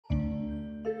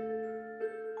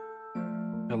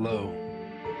Hello,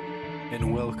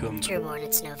 and welcome. Trueborn,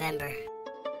 it's November.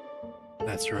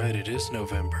 That's right, it is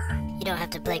November. You don't have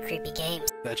to play creepy games.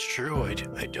 That's true, I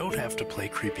don't have to play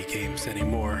creepy games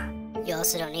anymore. You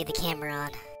also don't need the camera on.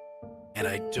 And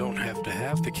I don't have to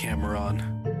have the camera on.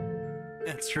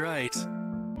 That's right.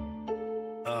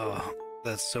 Oh,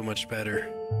 that's so much better.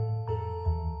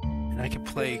 And I can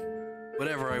play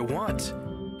whatever I want.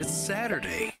 It's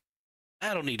Saturday.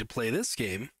 I don't need to play this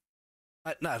game.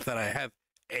 Not that I have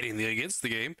anything against the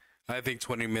game. I think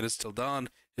 20 minutes till dawn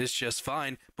is just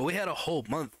fine. But we had a whole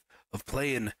month of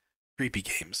playing creepy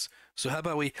games. So how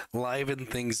about we liven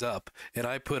things up and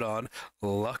I put on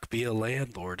Luck Be a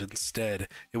Landlord instead.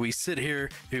 And we sit here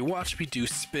and we watch me do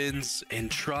spins and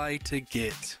try to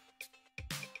get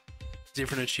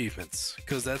different achievements.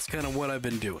 Because that's kind of what I've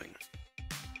been doing.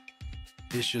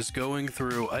 It's just going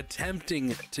through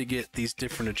attempting to get these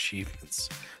different achievements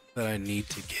that I need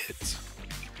to get.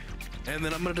 And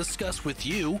then I'm going to discuss with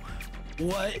you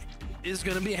what is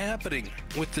going to be happening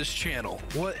with this channel.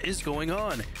 What is going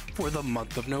on for the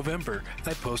month of November.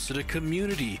 I posted a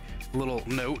community little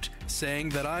note saying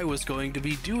that I was going to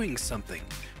be doing something.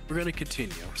 We're going to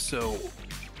continue. So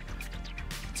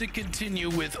to continue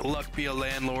with Luck Be a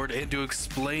Landlord and to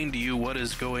explain to you what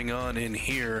is going on in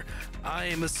here, I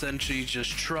am essentially just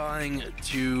trying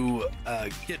to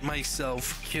get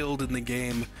myself killed in the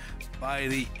game by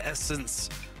the essence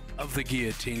of the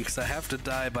guillotine, because I have to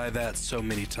die by that so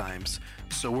many times.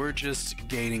 So we're just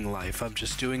gaining life. I'm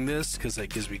just doing this because that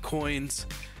gives me coins.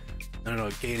 I don't know,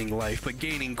 gaining life, but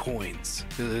gaining coins.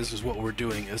 This is what we're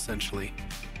doing essentially.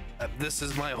 This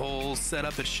is my whole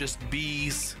setup. It's just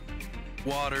bees,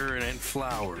 water, and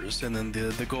flowers, and then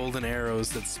the golden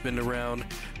arrows that spin around.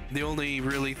 The only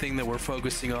really thing that we're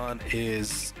focusing on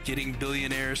is getting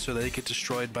billionaires so they get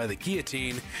destroyed by the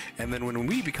guillotine, and then when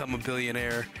we become a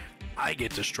billionaire, I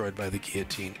get destroyed by the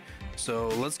guillotine. So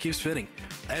let's keep spinning.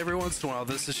 Every once in a while,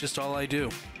 this is just all I do,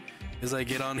 is I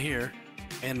get on here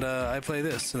and I play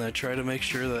this, and I try to make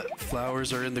sure that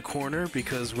flowers are in the corner,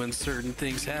 because when certain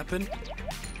things happen,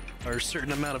 or a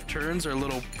certain amount of turns, our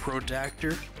little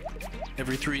protractor,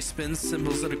 every 3 spins,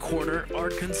 symbols in a corner are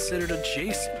considered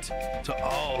adjacent to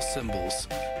all symbols,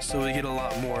 so we get a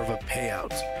lot more of a payout.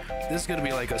 This is going to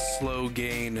be like a slow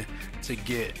gain to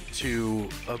get to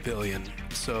a billion,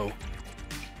 so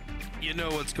you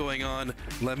know what's going on.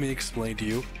 Let me explain to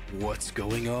you what's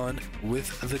going on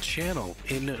with the channel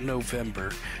in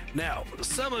November. Now,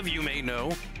 some of you may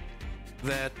know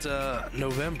that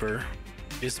November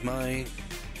is my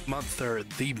month, or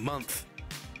the month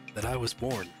that I was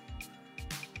born.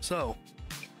 So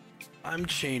I'm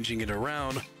changing it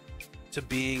around to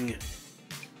being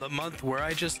the month where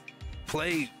I just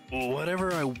play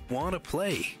whatever I want to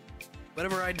play,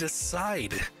 whatever I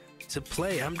decide to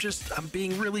play. I'm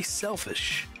being really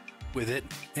selfish with it,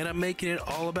 and I'm making it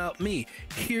all about me.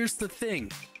 Here's the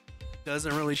thing,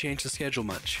 doesn't really change the schedule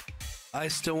much. I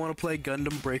still want to play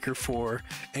Gundam Breaker 4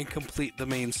 and complete the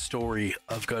main story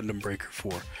of Gundam Breaker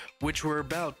 4, which we're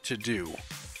about to do.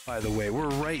 By the way, we're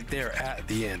right there at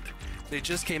the end. They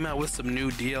just came out with some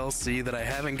new DLC that I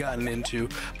haven't gotten into,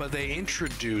 but they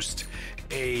introduced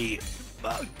a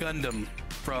Gundam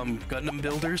from Gundam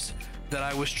Builders that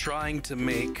I was trying to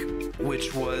make,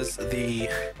 which was the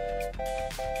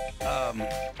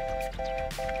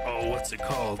what's it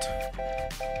called?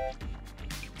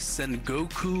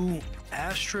 Sengoku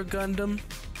Astra Gundam,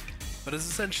 but it's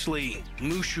essentially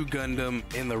Mushu Gundam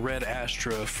in the red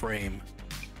Astra frame.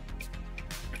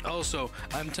 Also,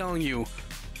 I'm telling you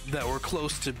that we're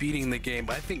close to beating the game.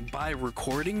 I think by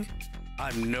recording,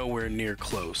 I'm nowhere near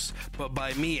close, but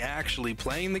by me actually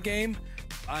playing the game,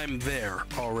 I'm there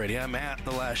already. I'm at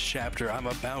the last chapter. I'm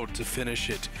about to finish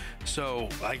it. So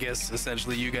I guess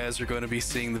essentially you guys are going to be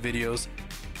seeing the videos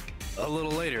a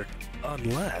little later,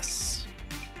 unless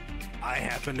I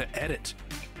happen to edit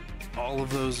all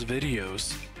of those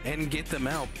videos and get them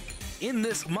out in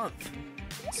this month,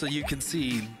 so you can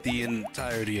see the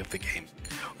entirety of the game.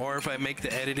 Or if I make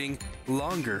the editing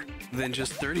longer than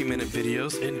just 30-minute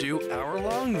videos and do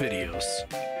hour-long videos.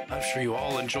 I'm sure you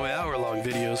all enjoy hour-long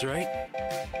videos, right?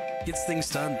 Gets things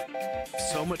done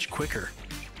so much quicker.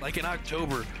 Like in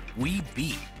October, we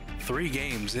beat 3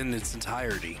 games in its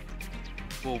entirety.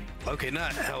 Well, okay,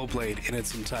 not Hellblade in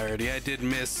its entirety. I did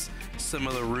miss some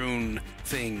of the rune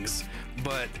things,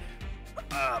 but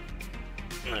I'll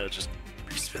just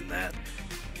respin that.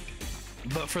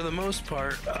 But for the most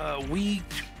part, we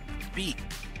beat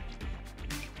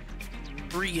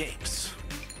 3 games,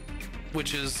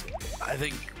 which is, I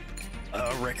think,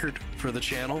 a record for the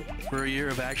channel for a year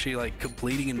of actually like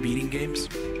completing and beating games.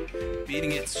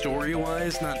 Beating it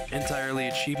story-wise, not entirely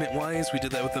achievement-wise. We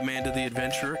did that with Amanda the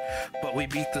Adventurer, but we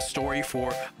beat the story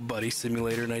for Buddy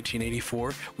Simulator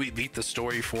 1984. We beat the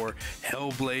story for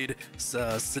Hellblade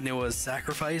Senua's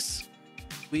Sacrifice.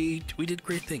 We did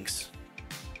great things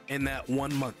in that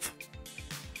 1 month.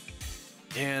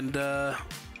 And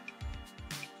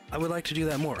I would like to do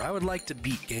that more. I would like to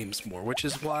beat games more, which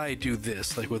is why I do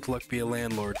this, like with Luck Be a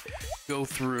Landlord. Go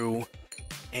through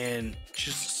and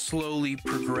just slowly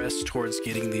progress towards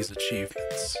getting these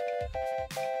achievements.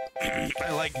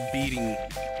 I like beating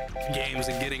games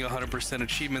and getting 100%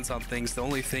 achievements on things. The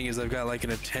only thing is I've got like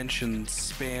an attention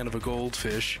span of a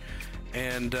goldfish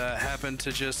and happen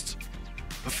to just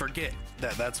forget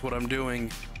that that's what I'm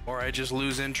doing, or I just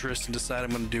lose interest and decide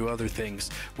I'm going to do other things.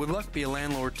 With Luck Be a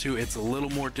Landlord 2, it's a little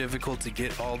more difficult to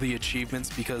get all the achievements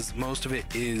because most of it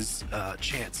is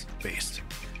chance based,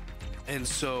 and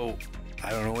so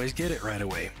I don't always get it right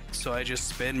away. So I just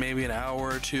spend maybe an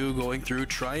hour or two going through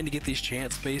trying to get these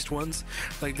chance based ones,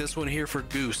 like this one here for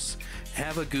Goose.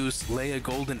 Have a goose lay a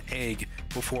golden egg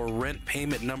before rent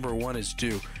payment number 1 is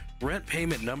due. Rent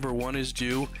payment number 1 is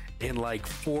due in like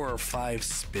 4 or 5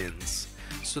 spins.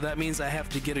 So that means I have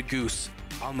to get a goose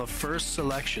on the first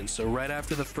selection, so right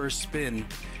after the first spin,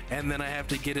 and then I have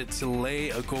to get it to lay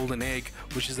a golden egg,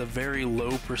 which is a very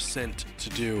low percent to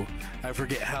do. I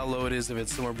forget how low it is, if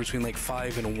it's somewhere between like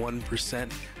 5 and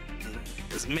 1%.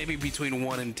 It's maybe between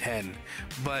 1 and 10,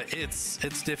 but it's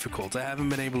difficult. I haven't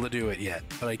been able to do it yet,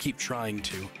 but I keep trying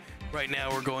to. Right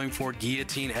now we're going for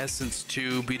Guillotine Essence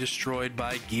 2, be destroyed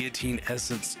by Guillotine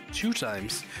Essence 2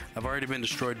 times. I've already been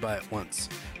destroyed by it once,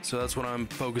 so that's what I'm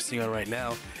focusing on right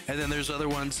now. And then there's other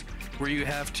ones where you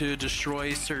have to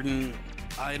destroy certain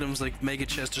items, like Mega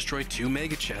Chest, destroy 2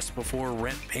 Mega Chests before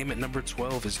rent payment number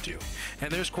 12 is due.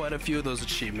 And there's quite a few of those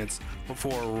achievements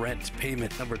before rent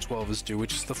payment number 12 is due,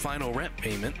 which is the final rent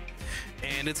payment.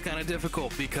 And it's kind of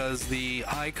difficult because the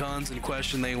icons in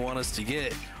question they want us to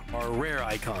get are rare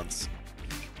icons.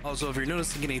 Also, if you're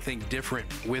noticing anything different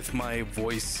with my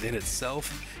voice in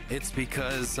itself, it's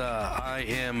because I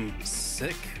am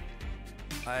sick.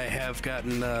 I have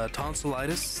gotten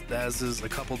tonsillitis, as is a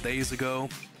couple days ago.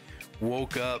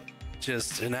 Woke up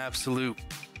just an absolute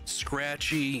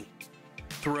scratchy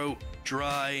throat,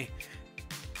 dry,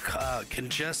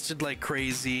 congested like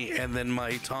crazy, and then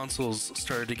my tonsils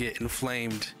started to get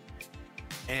inflamed,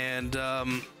 and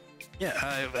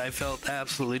yeah, I felt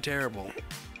absolutely terrible.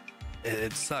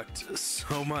 It sucked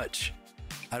so much.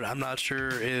 I'm not sure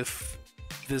if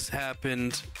this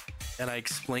happened and I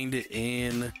explained it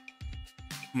in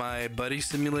my Buddy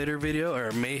Simulator video, or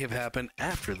it may have happened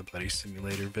after the Buddy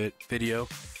Simulator video,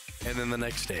 and then the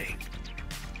next day.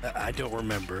 I don't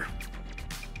remember.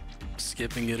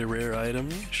 Skipping it a rare item?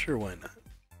 Yeah, sure, why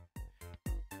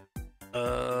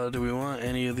not? Do we want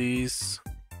any of these?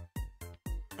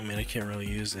 I mean, I can't really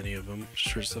use any of them.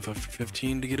 Destroy stuff after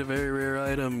 15 to get a very rare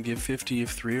item. Give 50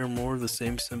 if 3 or more of the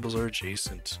same symbols are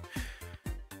adjacent.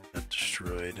 Not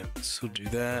destroyed. So do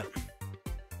that.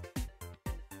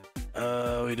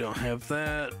 We don't have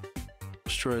that.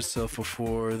 Destroy itself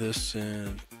before this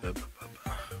and...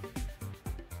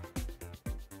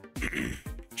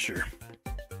 Sure.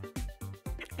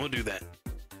 We'll do that.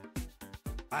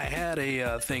 I had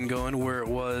a thing going where it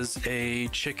was a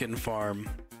chicken farm,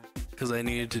 because I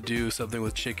needed to do something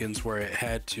with chickens where it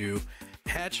had to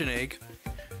hatch an egg.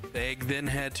 The egg then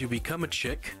had to become a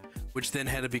chick, which then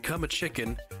had to become a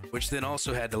chicken, which then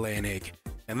also had to lay an egg.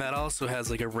 And that also has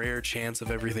like a rare chance of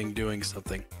everything doing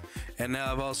something. And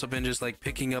now I've also been just like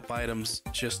picking up items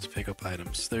just to pick up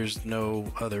items. There's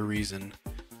no other reason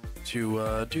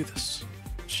to do this.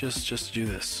 Just to do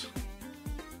this.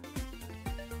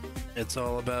 It's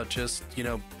all about just, you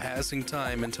know, passing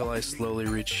time until I slowly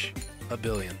reach 1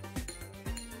 billion.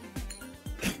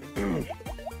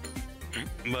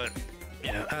 But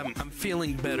yeah, I'm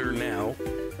feeling better now.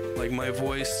 Like, my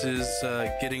voice is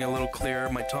getting a little clearer.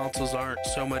 My tonsils aren't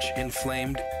so much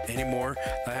inflamed anymore.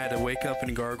 I had to wake up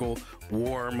and gargle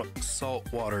warm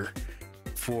salt water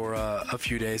for a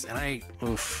few days, and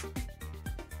oof.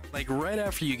 Like, right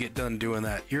after you get done doing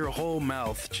that, your whole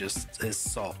mouth just is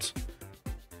salt.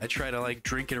 I try to like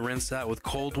drink and rinse that with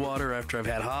cold water after I've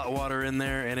had hot water in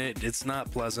there, and it's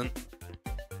not pleasant.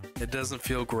 It doesn't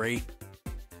feel great.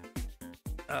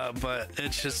 But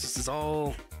it's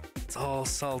all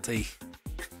salty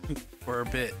for a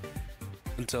bit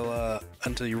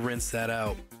until you rinse that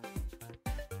out.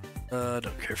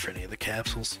 Don't care for any of the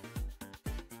capsules.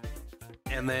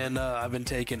 And then I've been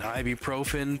taking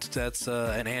ibuprofen. That's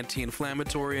an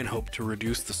anti-inflammatory, and hope to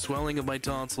reduce the swelling of my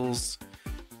tonsils.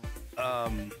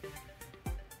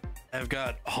 I've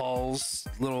got Hall's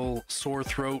little sore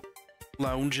throat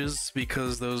lounges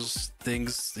because those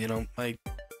things, you know, my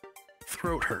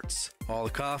throat hurts. All the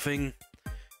coughing,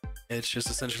 it's just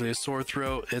essentially a sore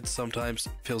throat. It sometimes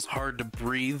feels hard to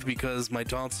breathe because my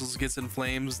tonsils gets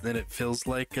inflamed. Then it feels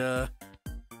like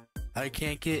I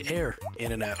can't get air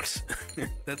in and out.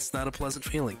 That's not a pleasant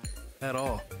feeling at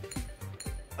all.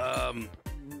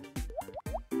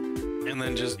 And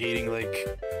then just eating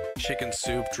like chicken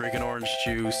soup, drinking orange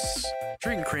juice,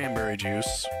 drinking cranberry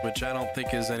juice, which I don't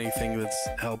think is anything that's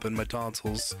helping my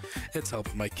tonsils. It's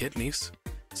helping my kidneys.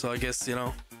 So I guess, you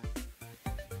know,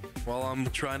 while I'm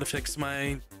trying to fix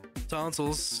my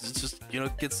tonsils, it's just, you know,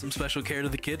 get some special care to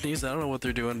the kidneys. I don't know what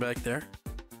they're doing back there.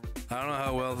 I don't know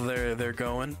how well they're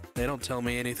going. They don't tell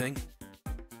me anything.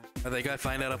 I think I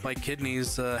find out if my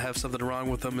kidneys have something wrong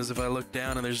with them is if I look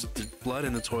down and there's blood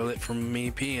in the toilet from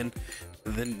me peeing.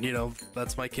 Then, you know,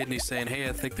 that's my kidneys saying, hey,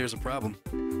 I think there's a problem.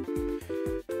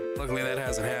 Luckily that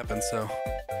hasn't happened, so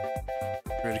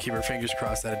we're gonna keep our fingers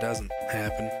crossed that it doesn't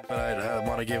happen. But I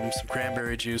want to give them some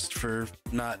cranberry juice for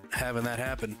not having that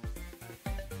happen.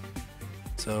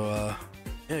 So,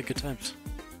 yeah, good times.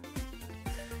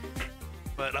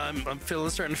 But I'm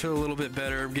starting to feel a little bit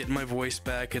better. I'm getting my voice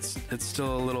back. It's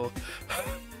still a little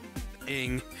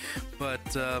ing, but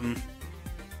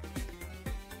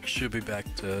should be back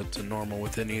to normal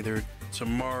within either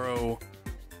tomorrow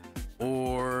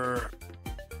or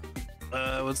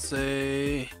I would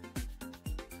say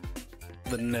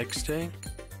the next day.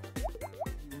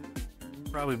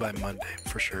 Probably by Monday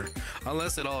for sure,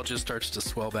 unless it all just starts to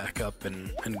swell back up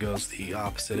and goes the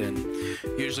opposite end.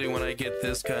 Usually when I get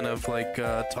this kind of like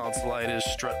tonsillitis,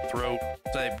 strep throat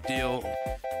type deal,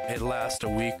 it lasts a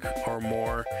week or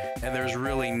more, and there's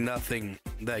really nothing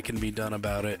that can be done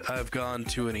about it. I've gone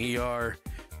to an ER,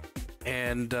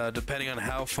 and depending on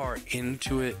how far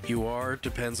into it you are,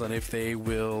 depends on if they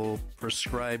will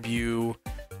prescribe you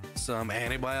some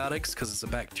antibiotics because it's a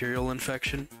bacterial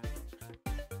infection.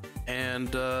 And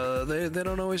they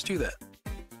don't always do that.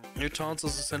 Your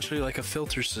tonsils essentially like a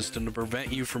filter system to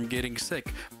prevent you from getting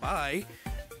sick by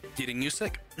getting you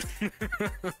sick.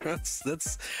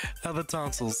 that's how the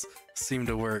tonsils seem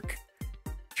to work.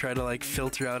 Try to like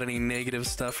filter out any negative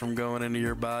stuff from going into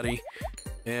your body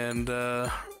and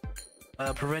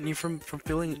prevent you from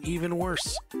feeling even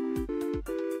worse.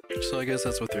 So I guess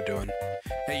that's what they're doing.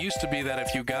 It used to be that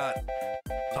if you got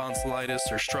tonsillitis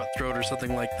or strep throat or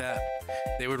something like that,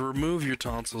 they would remove your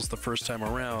tonsils the first time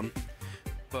around.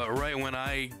 But right when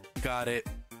I got it,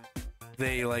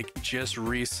 they like just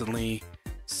recently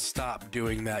stopped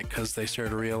doing that because they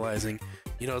started realizing,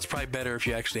 you know, it's probably better if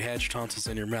you actually had your tonsils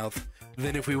in your mouth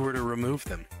than if we were to remove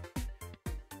them.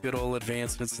 Good old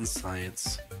advancements in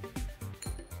science.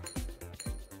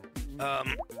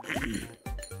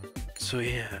 So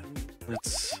yeah,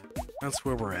 that's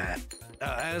where we're at.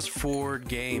 As for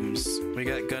games, we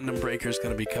got Gundam Breaker's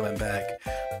gonna be coming back.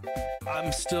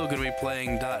 I'm still gonna be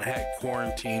playing .hack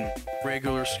Quarantine,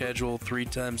 regular schedule 3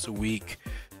 times a week.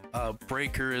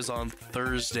 Breaker is on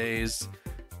Thursdays,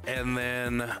 and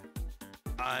then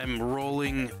I'm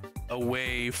rolling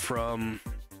away from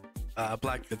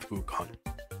Black Myth Wukong.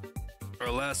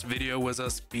 Our last video was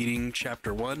us beating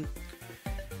Chapter 1.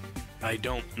 I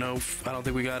don't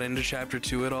think we got into Chapter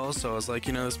 2 at all, so I was like,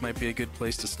 you know, this might be a good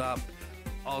place to stop.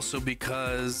 Also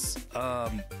because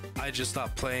I just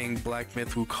stopped playing Black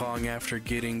Myth Wukong after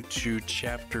getting to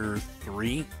Chapter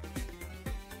 3.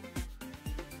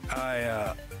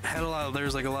 I had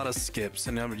there's like a lot of skips,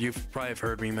 and you've probably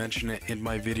heard me mention it in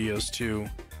my videos too,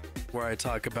 where I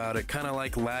talk about it kind of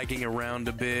like lagging around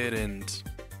a bit, and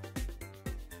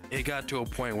it got to a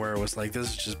point where it was like, this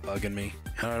is just bugging me.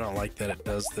 I don't like that it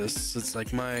does this. It's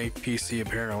like my PC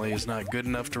apparently is not good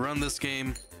enough to run this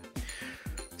game.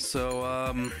 So,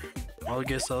 I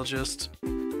guess I'll just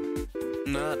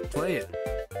not play it.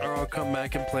 Or I'll come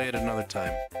back and play it another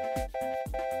time.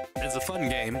 It's a fun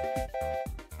game.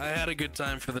 I had a good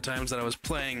time for the times that I was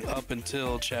playing up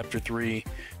until Chapter 3,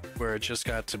 where it just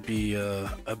got to be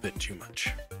a bit too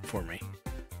much for me.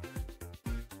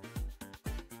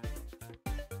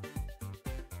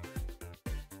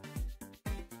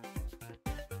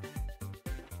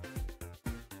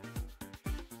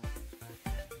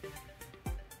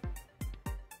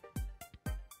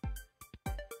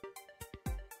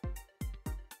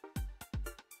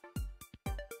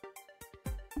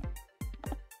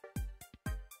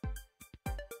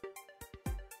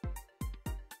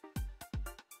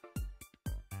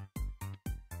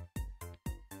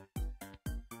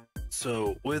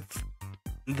 So with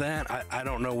that, I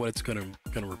don't know what it's gonna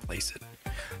replace it.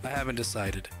 I haven't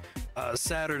decided.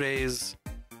 Saturdays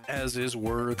as is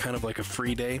were kind of like a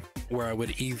free day where I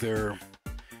would either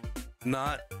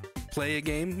not play a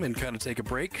game and kind of take a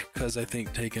break, because I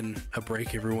think taking a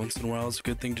break every once in a while is a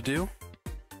good thing to do,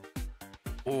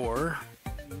 or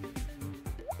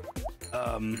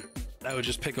I would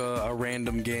just pick a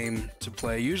random game to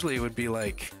play. Usually it would be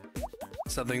like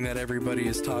something that everybody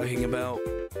is talking about,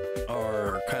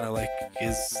 or kind of like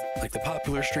is like the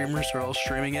popular streamers are all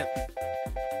streaming it.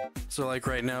 So like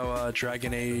right now,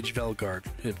 Dragon Age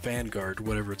Vanguard,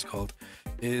 whatever it's called,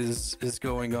 is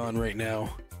going on right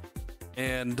now,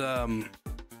 and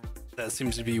that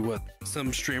seems to be what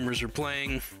some streamers are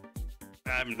playing.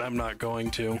 I'm not going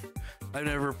to. I've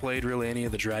never played really any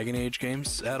of the Dragon Age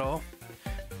games at all.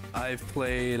 I've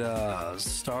played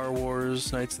Star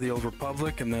Wars Knights of the Old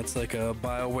Republic, and that's like a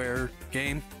BioWare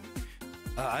game.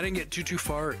 I didn't get too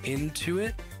far into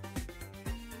it.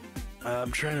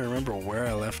 I'm trying to remember where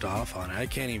I left off on it. I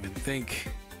can't even think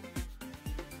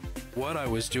what I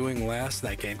was doing last in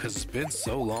that game, because it's been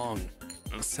so long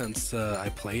since I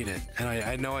played it, and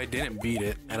I know I didn't beat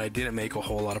it, and I didn't make a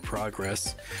whole lot of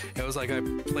progress. It was like I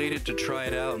played it to try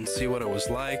it out and see what it was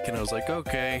like, and I was like,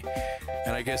 okay,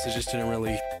 and I guess it just didn't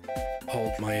really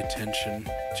hold my attention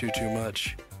too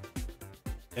much,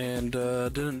 and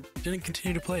didn't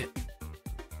continue to play it.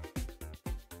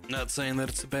 Not saying that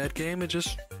it's a bad game, it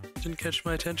just didn't catch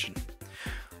my attention.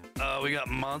 We got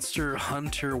Monster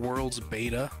Hunter World's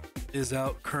beta is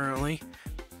out currently.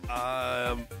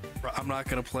 I'm not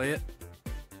gonna play it.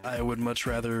 I would much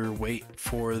rather wait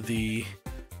for the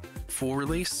full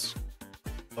release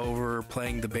over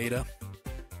playing the beta.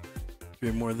 If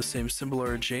you're more of the same symbol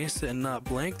or adjacent and not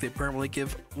blank, they permanently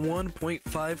give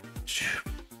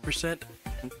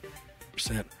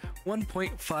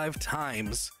 1.5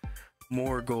 times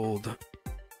more gold.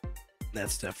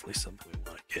 That's definitely something we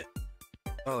want to get.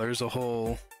 Oh, there's a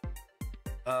whole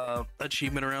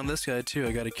achievement around this guy too.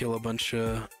 I gotta kill a bunch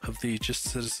of the just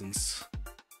citizens.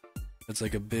 It's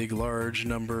like a big large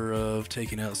number of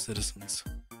taking out citizens,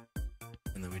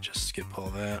 and then we just skip all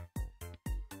that.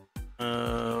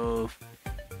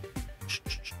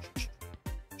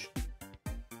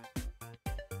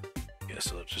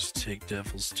 Guess I'll just take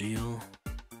Devil's Deal.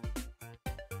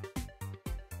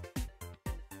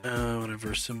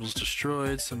 Whenever symbol's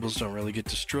destroyed, symbols don't really get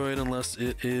destroyed unless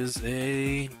it is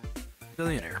a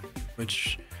billionaire,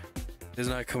 which is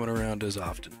not coming around as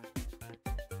often.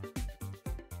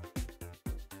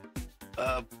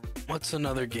 What's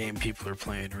another game people are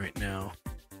playing right now?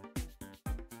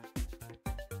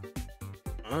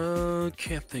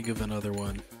 Can't think of another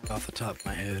one off the top of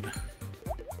my head.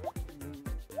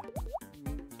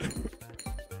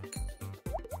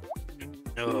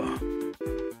 Ugh.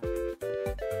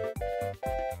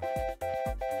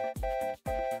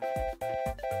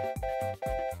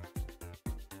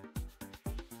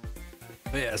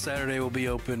 But yeah, Saturday will be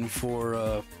open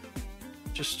for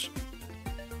just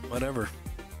whatever.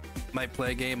 Might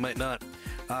play a game, might not.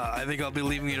 I think I'll be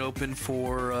leaving it open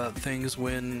for things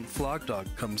when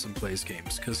Flogdog comes and plays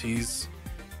games, because he's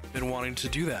been wanting to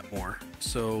do that more.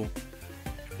 So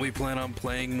we plan on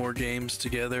playing more games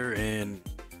together and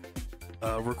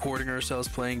recording ourselves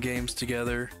playing games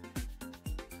together.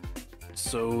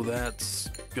 So that's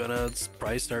gonna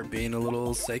probably start being a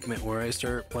little segment where I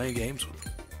start playing games with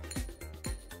him.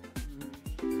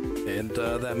 And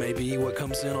that may be what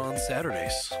comes in on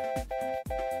Saturdays.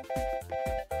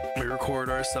 We record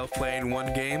ourselves playing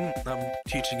one game. I'm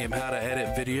teaching him how to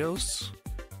edit videos.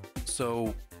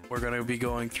 So we're going to be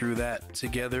going through that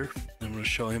together. I'm going to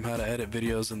show him how to edit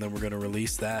videos, and then we're going to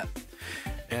release that.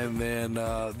 And then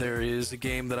there is a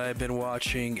game that I've been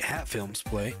watching Hat Films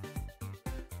play.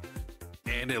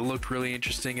 And it looked really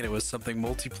interesting, and it was something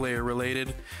multiplayer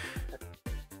related.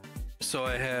 So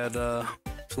I had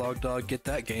Flogdog get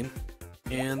that game,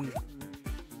 and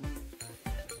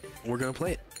we're going to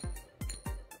play it.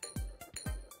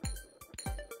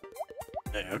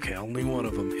 Okay, only one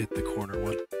of them hit the corner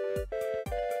one.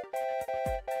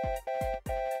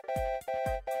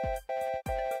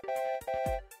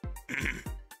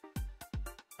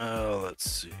 Oh, let's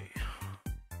see.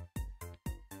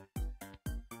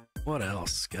 What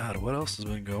else? God, what else has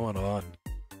been going on?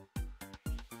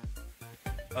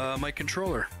 My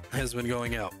controller has been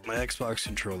going out. My Xbox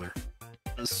controller.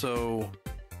 So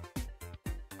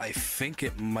I think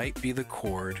it might be the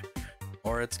cord,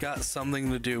 or it's got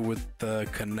something to do with the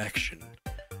connection.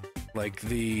 Like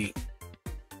the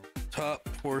top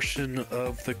portion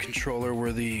of the controller where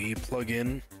you plug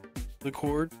in the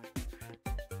cord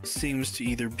seems to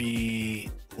either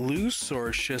be loose, or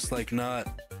it's just like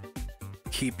not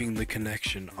keeping the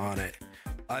connection on it.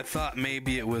 I thought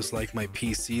maybe it was like my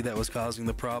PC that was causing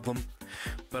the problem,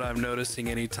 but I'm noticing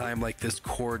anytime like this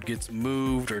cord gets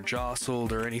moved or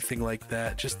jostled or anything like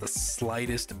that, just the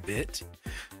slightest bit,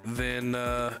 then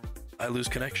I lose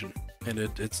connection and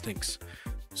it stinks.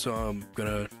 So I'm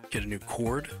gonna get a new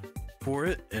cord for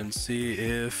it and see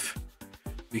if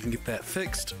we can get that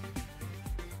fixed.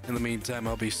 In the meantime,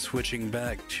 I'll be switching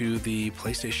back to the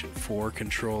PlayStation 4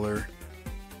 controller,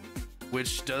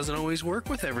 which doesn't always work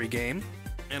with every game,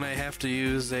 and I have to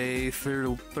use a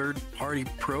third-party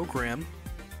program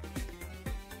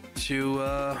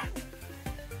to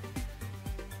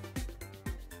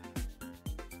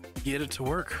get it to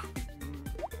work.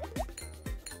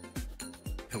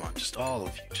 Come on, just all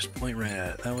of you, just point right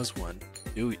at it. That was one.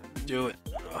 Do it, do it.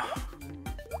 Ugh.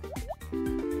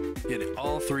 Get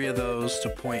all three of those to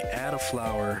point at a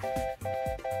flower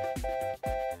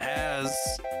as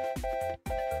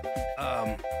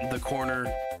the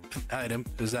corner item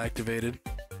is activated.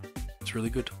 It's really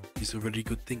good. It's a really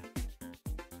good thing.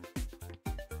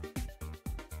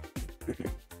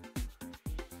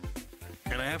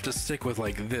 And I have to stick with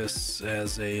like this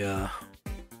as a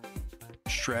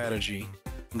strategy.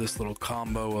 This little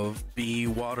combo of bee,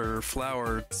 water,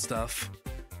 flower stuff.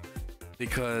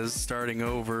 Because starting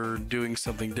over, doing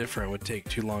something different would take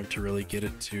too long to really get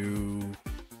it to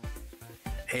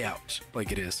pay out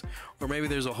like it is. Or maybe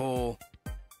there's a whole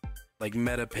like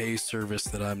meta pay service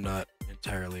that I'm not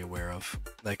entirely aware of.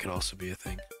 That could also be a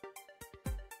thing.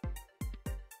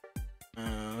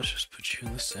 Let's just put you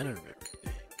in the center of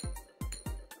everything.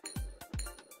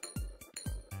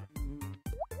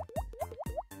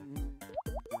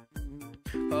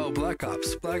 Oh, Black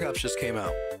Ops. Black Ops just came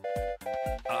out.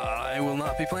 I will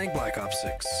not be playing Black Ops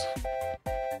 6.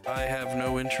 I have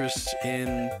no interest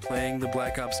in playing the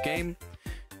Black Ops game.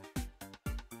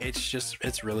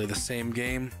 It's really the same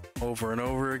game over and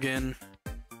over again.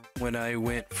 When I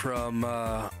went from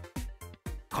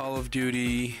Call of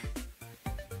Duty,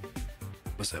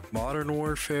 was that Modern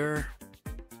Warfare?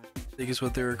 I think is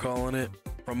what they were calling it.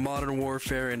 From Modern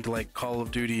Warfare into like Call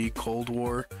of Duty Cold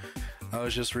War, I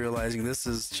was just realizing this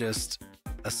is just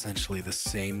essentially the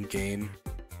same game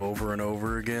over and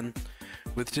over again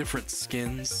with different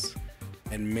skins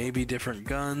and maybe different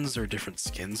guns or different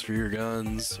skins for your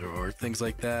guns or things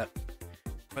like that.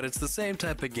 But it's the same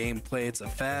type of gameplay. It's a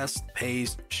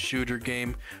fast-paced shooter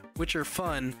game, which are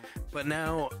fun, but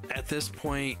now at this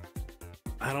point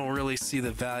I don't really see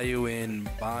the value in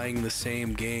buying the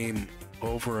same game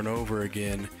over and over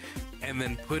again and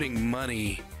then putting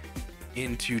money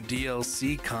into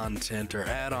DLC content or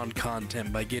add-on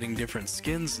content by getting different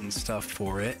skins and stuff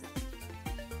for it,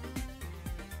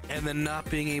 and then not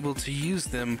being able to use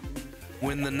them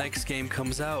when the next game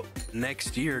comes out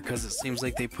next year, because it seems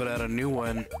like they put out a new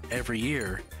one every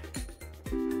year,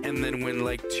 and then when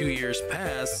like 2 years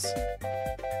pass,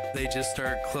 they just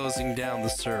start closing down the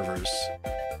servers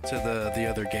to the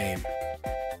other game.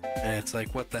 And it's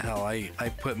like, what the hell? I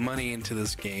put money into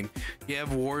this game. You have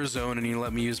Warzone and you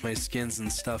let me use my skins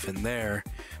and stuff in there,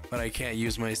 but I can't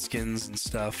use my skins and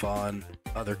stuff on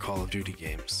other Call of Duty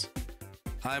games.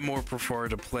 I more prefer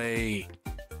to play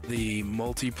the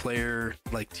multiplayer,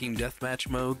 like team deathmatch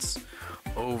modes,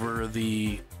 over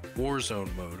the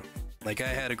Warzone mode. Like I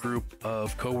had a group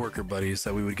of coworker buddies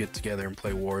that we would get together and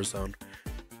play Warzone.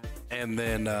 And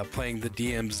then playing the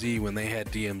DMZ when they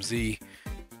had DMZ.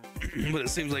 But it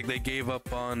seems like they gave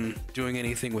up on doing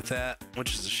anything with that,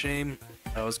 which is a shame.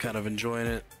 I was kind of enjoying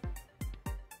it.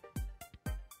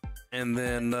 And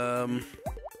then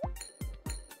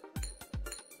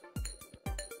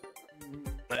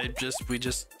we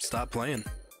just stopped playing.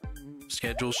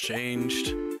 Schedules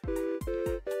changed.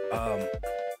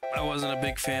 I wasn't a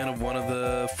big fan of one of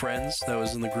the friends that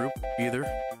was in the group either.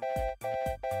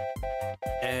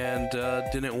 And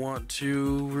didn't want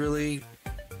to really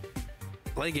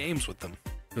play games with them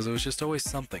because it was just always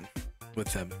something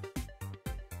with them,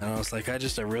 and I was like, I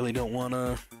really don't want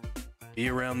to be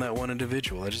around that one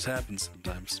individual. It just happens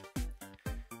sometimes.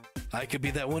 I could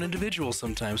be that one individual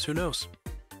sometimes, who knows?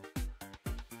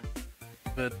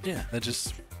 But yeah, I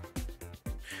just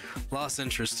lost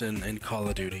interest in Call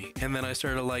of Duty, and then I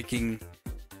started liking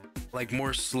like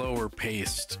more slower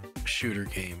paced shooter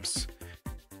games.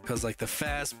 Because like the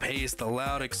fast pace, the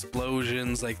loud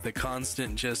explosions, like the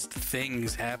constant just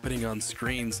things happening on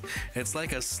screens, it's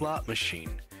like a slot machine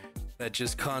that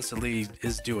just constantly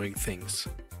is doing things.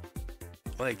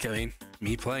 Like, I mean,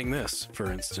 me playing this,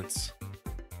 for instance.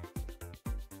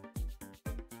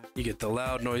 You get the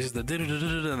loud noises, the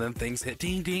and then things hit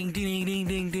ding, ding, ding, ding,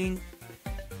 ding, ding.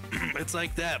 It's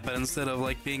like that, but instead of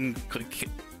like being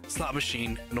slot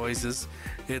machine noises.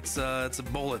 It's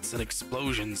bullets and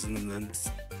explosions, and it's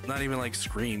not even like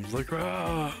screams, like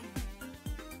ah.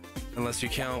 Unless you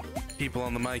count people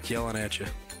on the mic yelling at you.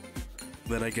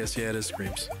 Then I guess, yeah, it is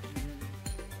screams.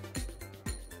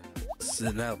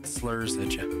 Sitting out slurs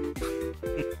at you.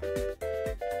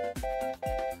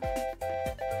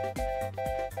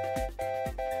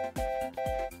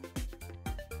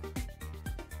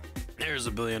 There's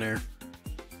a billionaire.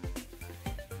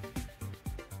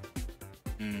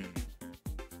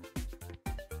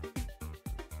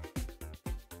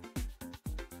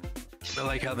 I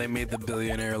like how they made the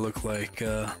billionaire look like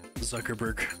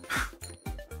Zuckerberg.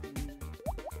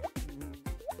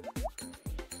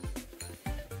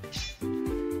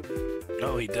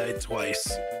 Oh, he died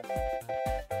twice.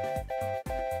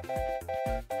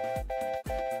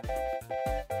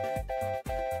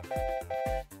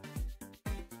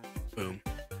 Boom.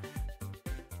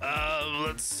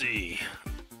 Let's see.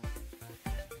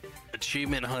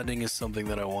 Achievement hunting is something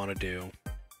that I want to do.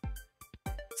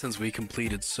 Since we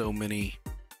completed so many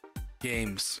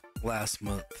games last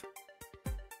month.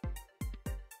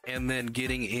 And then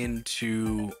getting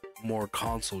into more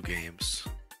console games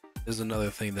is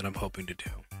another thing that I'm hoping to do.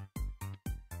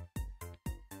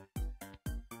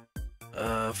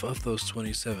 Of those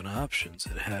 27 options,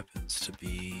 it happens to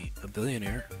be a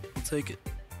billionaire. I'll take it.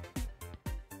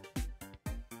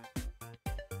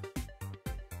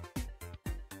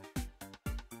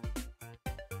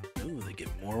 Ooh, they get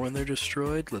more when they're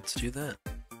destroyed. Let's do that.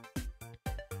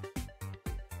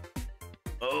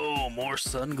 Oh, more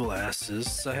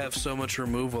sunglasses. I have so much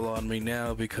removal on me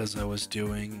now because I was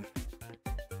doing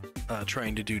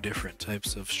trying to do different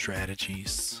types of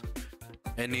strategies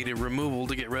and needed removal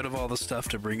to get rid of all the stuff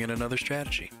to bring in another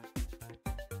strategy.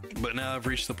 But now I've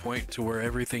reached the point to where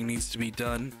everything needs to be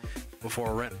done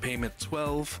before rent payment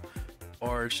 12,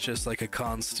 or it's just like a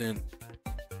constant,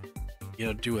 you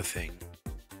know, do a thing.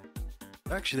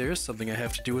 Actually, there is something I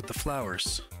have to do with the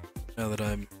flowers, now that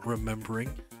I'm remembering.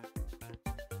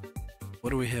 What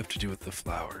do we have to do with the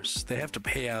flowers? They have to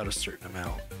pay out a certain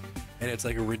amount. And it's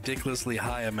like a ridiculously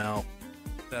high amount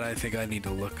that I think I need to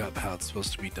look up how it's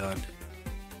supposed to be done.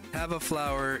 Have a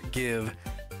flower give,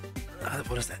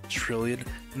 what is that, trillion?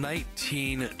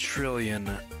 19 trillion,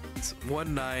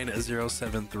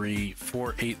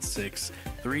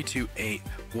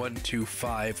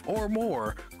 19073486328 or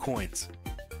more coins.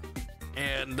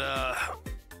 And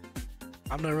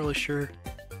I'm not really sure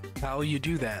how you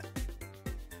do that.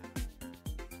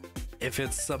 If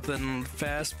it's something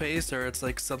fast-paced or it's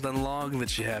like something long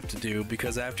that you have to do,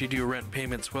 because after you do rent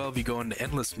payment 12, you go into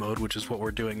endless mode, which is what we're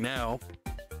doing now.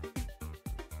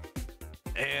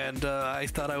 And I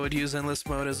thought I would use endless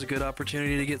mode as a good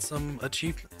opportunity to get some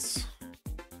achievements.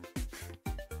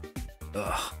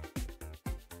 Ugh.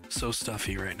 So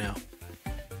stuffy right now.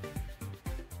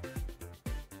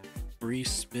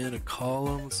 Respin a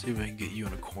column. Let's see if I can get you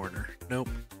in a corner. Nope.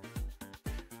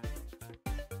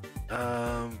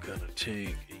 I'm gonna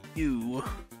take you,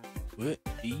 put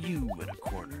you in a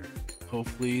corner.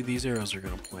 Hopefully these arrows are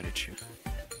gonna point at you.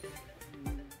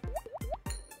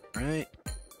 Right.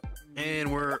 And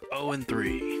we're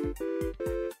 0-3.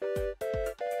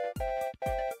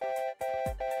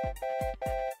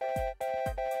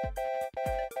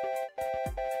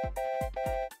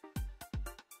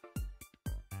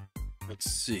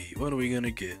 Let's see, what are we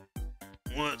gonna get?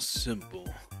 What's simple?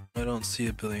 I don't see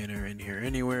a billionaire in here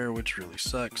anywhere, which really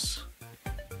sucks.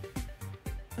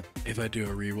 If I do a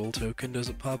reroll token, does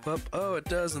it pop up? Oh, it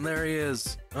does, and there he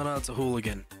is. Oh no, it's a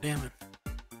hooligan. Damn it.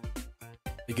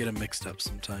 I get them mixed up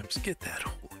sometimes. Get that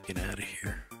hooligan out of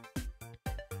here.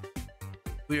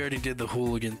 We already did the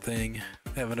hooligan thing,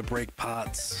 having to break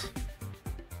pots.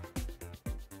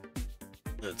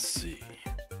 Let's see.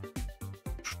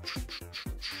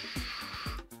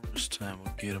 This time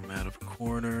we'll get him out of a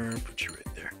corner. Put you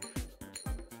right there.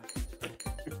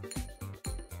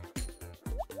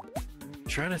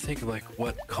 Trying to think of like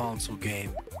what console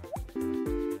game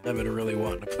I've been really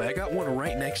wanting to play. I got one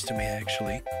right next to me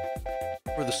actually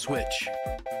for the Switch.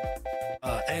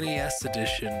 NES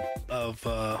edition of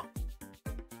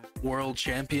World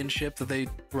Championship that they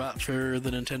brought for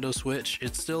the Nintendo Switch.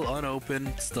 It's still unopened.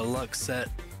 It's the deluxe set.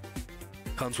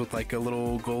 Comes with like a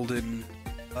little golden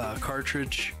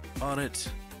cartridge on it.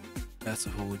 That's a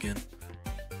hooligan.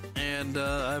 And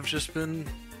I've just been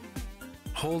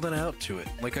holding out to it.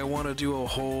 Like I want to do a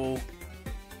whole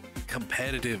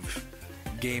competitive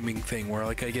gaming thing where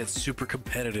like I get super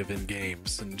competitive in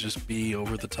games and just be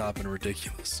over the top and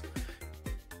ridiculous.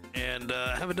 And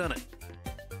I haven't done it.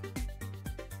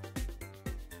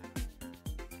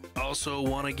 Also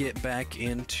want to get back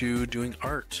into doing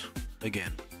art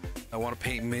again. I want to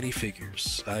paint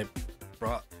minifigures.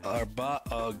 I bought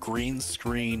a green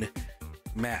screen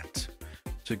mat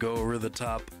to go over the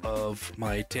top of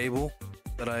my table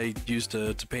that I used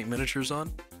to paint miniatures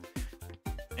on,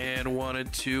 and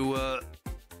wanted to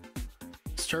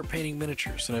start painting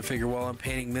miniatures. And I figure while I'm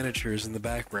painting miniatures in the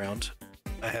background,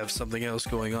 I have something else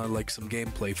going on, like some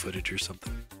gameplay footage or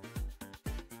something.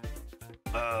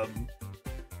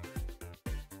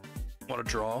 Want to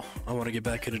draw. I want to get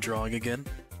back into drawing again.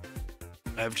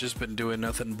 I've just been doing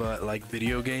nothing but like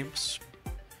video games,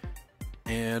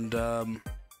 and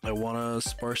I want to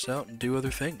sparse out and do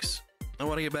other things. I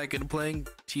want to get back into playing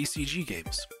TCG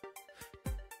games,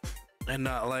 and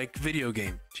not like video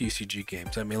game TCG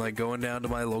games. I mean, like going down to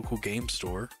my local game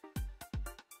store,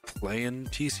 playing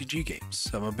TCG games.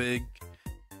 I'm a big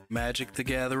Magic the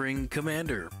Gathering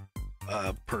Commander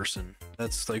person.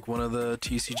 That's like one of the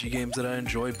TCG games that I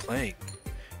enjoy playing.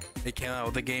 They came out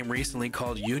with a game recently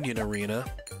called Union Arena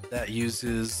that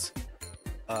uses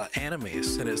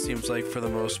animes, and it seems like for the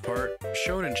most part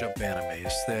Shonen Jump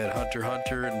animes. They had Hunter x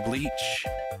Hunter and Bleach,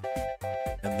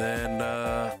 and then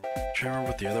I'm trying to remember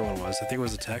what the other one was. I think it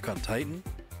was Attack on Titan.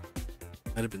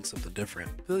 Might have been something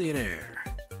different. Billionaire.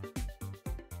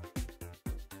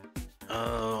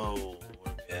 Oh,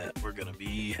 yeah, we're gonna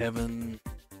be having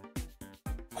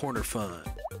corner fun.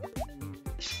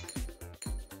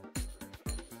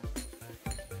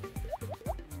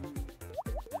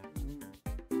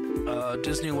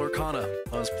 Disney Lorcana.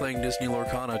 I was playing Disney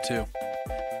Lorcana too.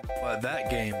 But that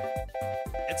game,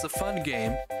 it's a fun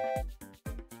game,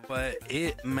 but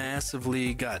it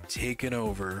massively got taken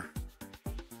over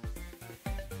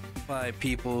by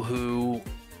people who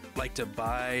like to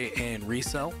buy and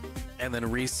resell, and then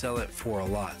resell it for a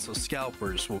lot. So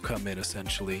scalpers will come in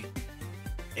essentially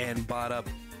and bought up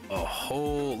a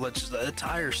whole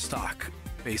entire stock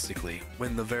basically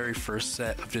when the very first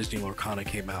set of Disney Lorcana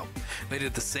came out. They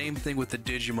did the same thing with the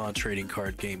Digimon trading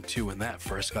card game too when that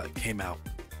first came out.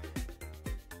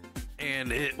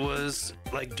 And it was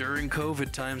like during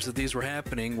COVID times that these were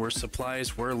happening, where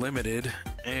supplies were limited,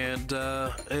 and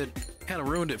it kind of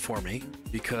ruined it for me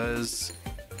because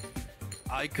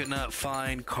I could not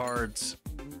find cards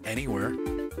anywhere.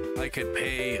 I could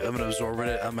pay an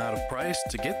absorbent amount of price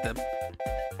to get them,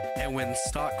 and when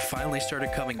stock finally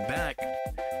started coming back,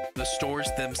 the stores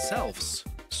themselves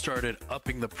started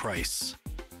upping the price.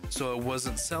 So it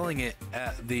wasn't selling it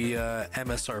at the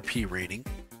MSRP rating.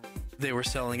 They were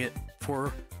selling it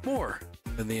for more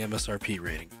than the MSRP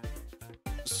rating.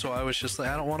 So I was just like,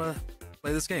 I don't want to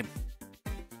play this game.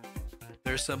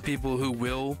 There's some people who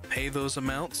will pay those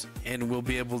amounts and will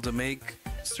be able to make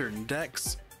certain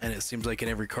decks, and it seems like in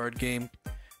every card game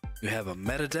you have a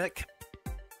meta deck.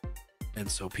 And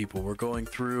so people were going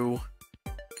through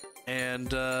and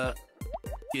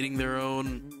getting their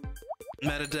own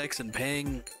meta decks and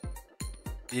paying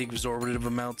the exorbitant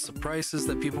amounts of prices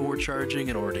that people were charging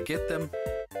in order to get them.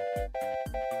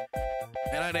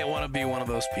 And I didn't want to be one of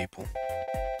those people.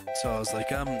 So I was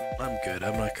like, I'm good.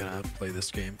 I'm not gonna play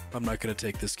this game. I'm not gonna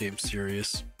take this game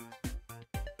serious.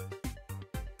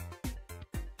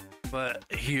 But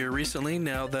here recently,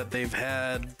 now that they've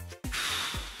had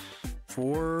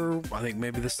I think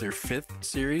maybe this is their 5th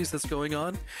series that's going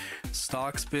on,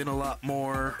 stock's been a lot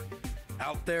more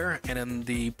out there, and then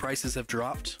the prices have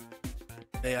dropped.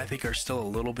 They, I think, are still a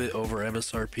little bit over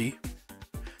MSRP,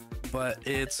 but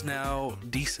it's now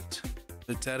decent.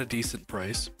 It's at a decent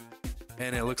price,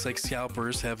 and it looks like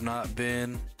scalpers have not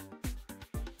been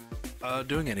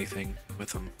doing anything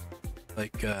with them,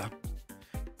 like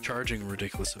charging a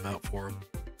ridiculous amount for them.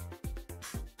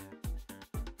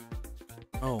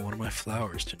 Oh, one of my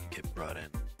flowers didn't get brought in.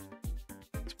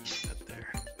 Let's put that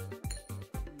there.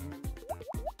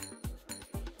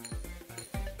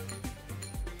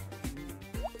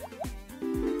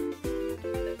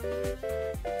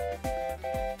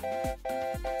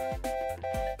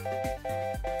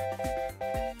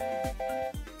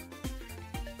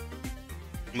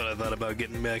 But I thought about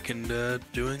getting back into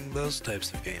doing those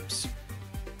types of games.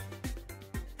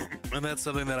 And that's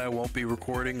something that I won't be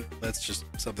recording. That's just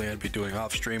something I'd be doing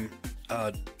off stream.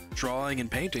 Drawing and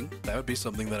painting, that would be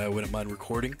something that I wouldn't mind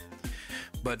recording.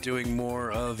 But doing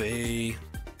more of a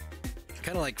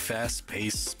kind of like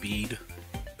fast-paced speed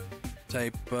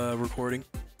type recording.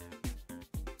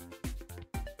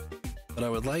 But I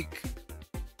would like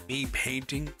me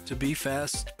painting to be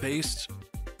fast-paced,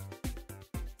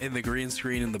 and the green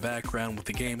screen in the background with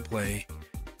the gameplay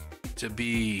to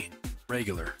be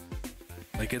regular.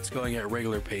 Like it's going at a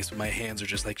regular pace, but my hands are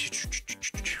just like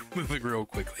moving real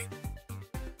quickly.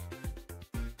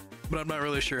 But I'm not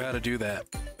really sure how to do that.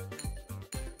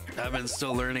 I've been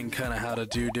still learning kind of how to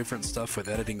do different stuff with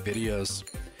editing videos.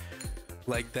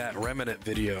 Like that Remnant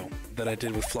video that I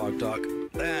did with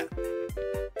Vlogdoc. That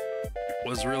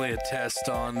was really a test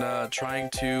on trying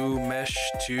to mesh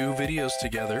two videos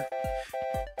together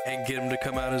and get them to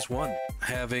come out as one.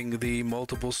 Having the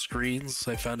multiple screens,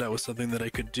 I found out was something that I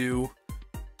could do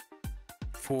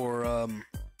for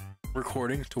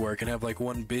recording, to where I can have like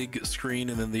one big screen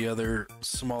and then the other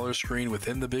smaller screen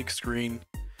within the big screen,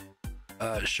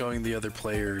 showing the other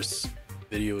players'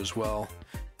 video as well.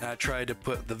 And I tried to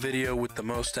put the video with the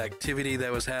most activity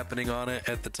that was happening on it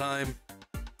at the time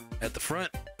at the front.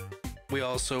 We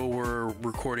also were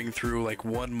recording through like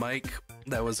one mic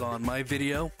that was on my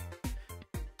video.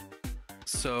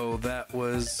 So that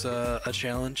was a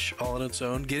challenge all on its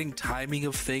own. Getting timing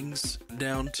of things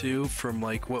down too, from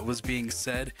like what was being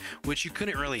said, which you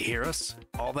couldn't really hear us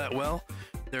all that well.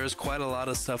 There was quite a lot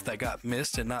of stuff that got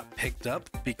missed and not picked up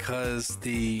because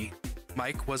the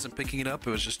mic wasn't picking it up.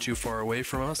 It was just too far away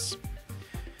from us.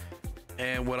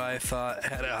 And what I thought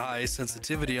had a high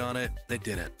sensitivity on it, they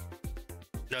didn't.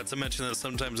 Not to mention that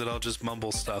sometimes I'll just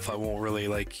mumble stuff. I won't really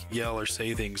like yell or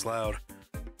say things loud.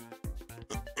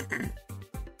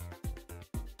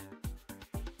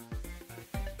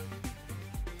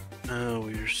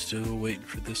 We're still waiting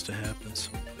for this to happen,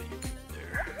 so I'll put you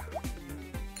there.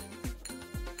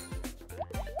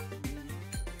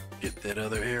 Get that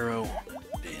other arrow.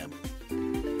 Damn.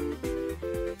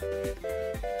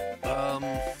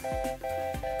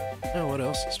 Oh, what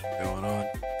else is going on?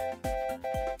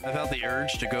 I felt the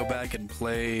urge to go back and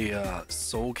play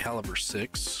Soul Calibur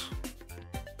 6.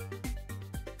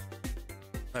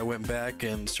 I went back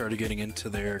and started getting into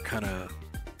their kind of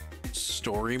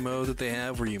story mode that they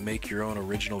have, where you make your own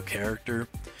original character,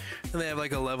 and they have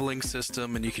like a leveling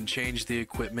system, and you can change the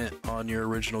equipment on your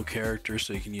original character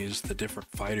so you can use the different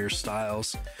fighter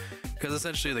styles, because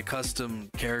essentially the custom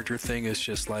character thing is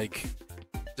just like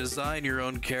design your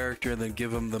own character and then give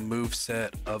them the move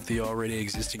set of the already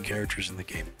existing characters in the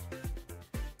game.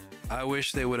 I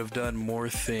wish they would have done more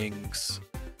things.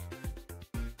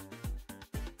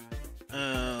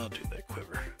 I'll do that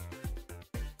quiver.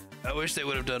 I wish they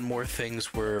would have done more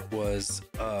things where it was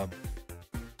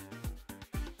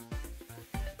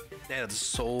they had the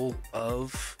soul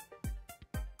of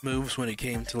moves when it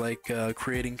came to like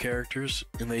creating characters,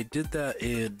 and they did that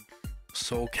in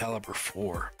Soul Calibur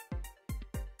 4.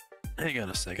 Hang on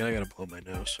a second, I gotta blow my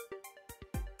nose.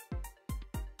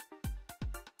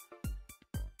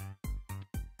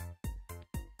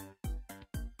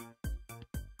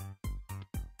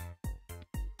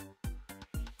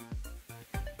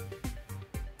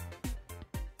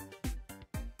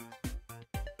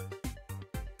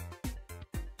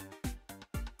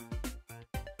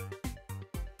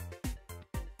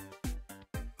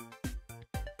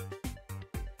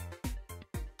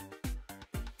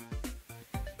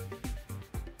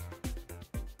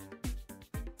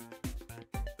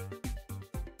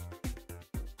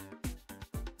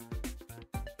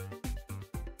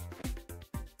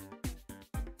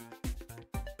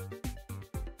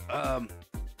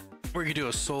 We could do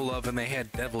a soul of, and they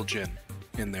had Devil Jin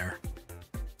in there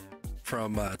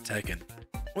from Tekken,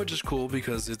 which is cool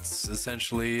because it's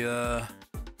essentially a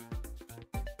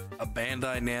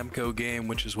Bandai Namco game,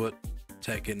 which is what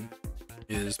Tekken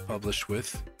is published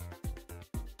with.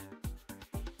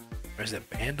 Or is it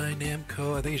Bandai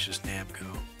Namco? I think it's just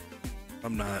Namco.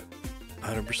 I'm not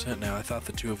 100% now. I thought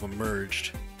the two of them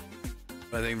merged.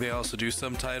 But I think they also do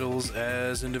some titles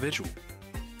as individual.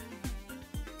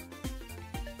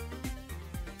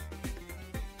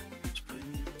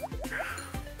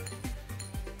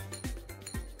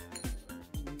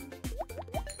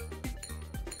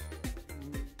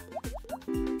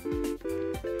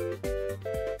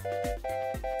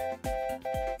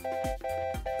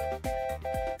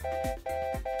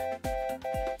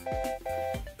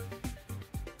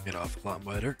 Get off a lot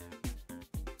better.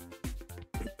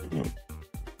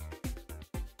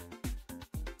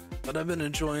 But I've been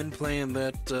enjoying playing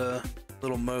that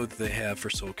little mode they have for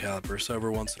Soul Calibur, so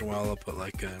every once in a while I'll put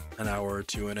like an hour or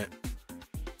two in it.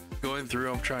 Going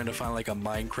through, I'm trying to find like a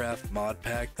Minecraft mod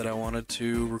pack that I wanted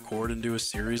to record and do a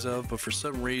series of, but for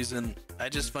some reason I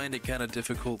just find it kind of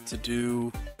difficult to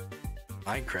do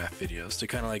Minecraft videos, to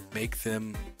kind of like make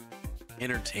them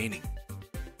entertaining.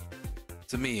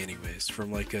 To me anyways, from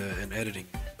like an editing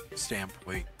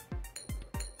standpoint.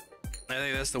 I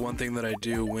think that's the one thing that I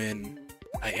do when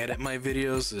I edit my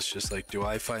videos. It's just like, do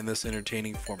I find this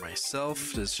entertaining for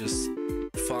myself? It's just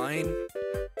fine.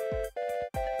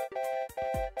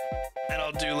 And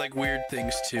I'll do like weird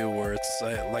things too, where it's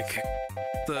like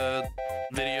the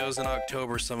videos in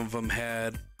October, some of them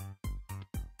had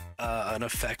an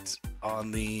effect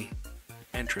on the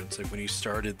entrance, like when you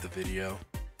started the video,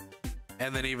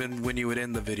 and then even when you would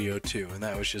end the video too. And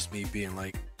that was just me being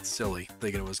like silly,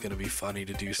 thinking it was going to be funny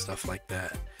to do stuff like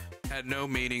that. Had no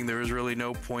meaning. There was really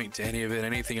no point to any of it.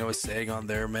 Anything I was saying on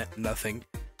there meant nothing.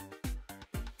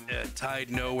 It tied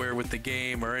nowhere with the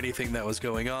game or anything that was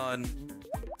going on.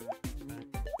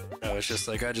 I was just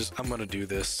like, I'm gonna do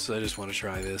this. I just want to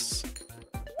try this.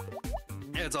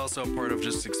 And it's also a part of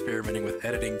just experimenting with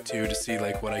editing too, to see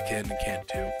like what I can and can't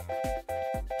do.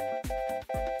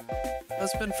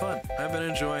 That's been fun. I've been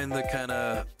enjoying the kind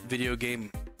of video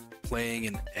game playing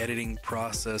and editing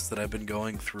process that I've been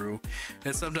going through.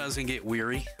 It sometimes can get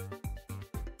weary,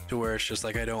 to where it's just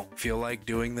like, I don't feel like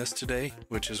doing this today,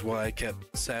 which is why I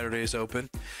kept Saturdays open.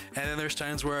 And then there's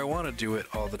times where I want to do it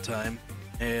all the time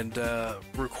and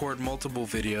record multiple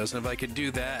videos. And if I could do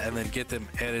that and then get them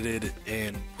edited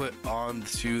and put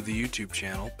onto the YouTube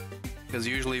channel, because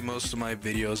usually most of my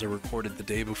videos are recorded the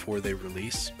day before they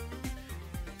release.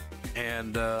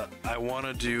 And I want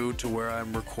to do to where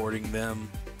I'm recording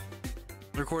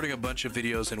a bunch of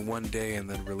videos in one day and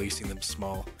then releasing them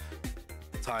small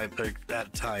time at a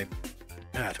time.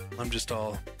 God, I'm just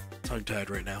all tongue-tied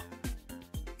right now.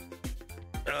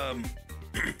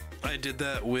 I did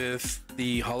that with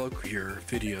the HoloCure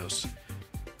videos,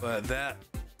 but that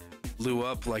blew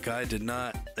up like I did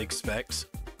not expect.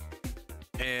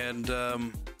 And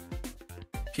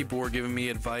people were giving me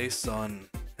advice on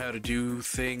how to do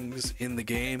things in the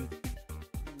game.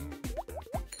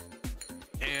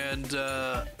 And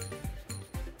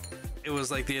it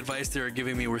was like the advice they were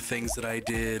giving me were things that I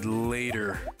did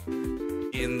later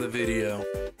in the video.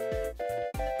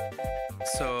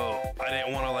 So I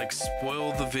didn't want to like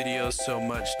spoil the video so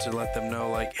much to let them know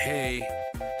like, hey,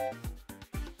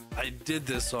 I did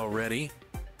this already.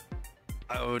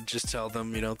 I would just tell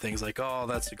them, you know, things like, oh,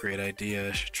 that's a great idea,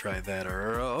 I should try that,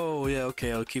 or oh yeah,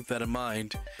 okay, I'll keep that in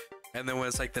mind. And then when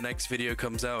it's like the next video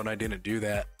comes out and I didn't do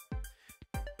that,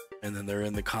 and then they're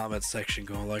in the comments section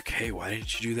going like, hey, why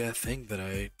didn't you do that thing that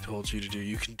I told you to do?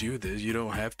 You can do this, you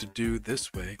don't have to do it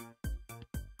this way.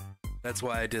 That's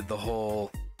why I did the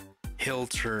whole hill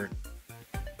turn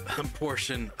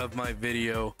portion of my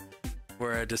video,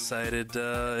 where I decided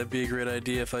it'd be a great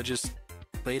idea if I just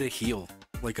played a heel,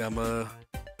 like I'm a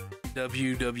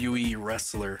WWE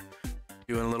wrestler,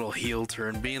 doing a little heel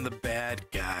turn, being the bad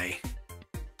guy.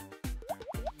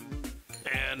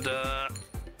 And I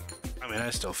mean, I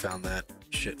still found that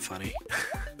shit funny.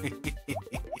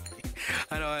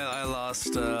 I know I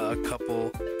lost a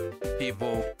couple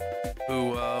people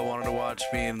who wanted to watch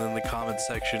me, and then the comment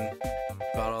section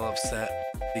got all upset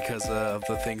because of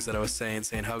the things that I was saying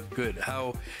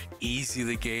how easy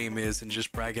the game is, and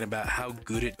just bragging about how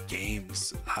good at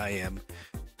games I am.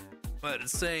 But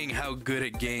saying how good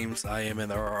at games I am,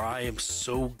 or I am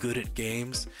so good at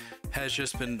games, has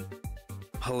just been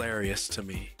hilarious to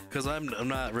me, because I'm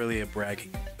not really a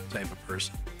bragging type of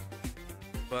person.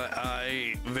 But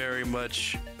I very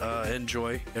much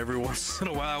enjoy every once in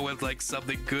a while when like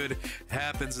something good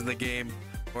happens in the game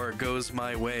or it goes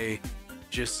my way,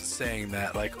 just saying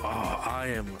that like, oh, I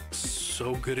am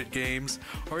so good at games,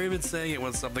 or even saying it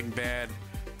when something bad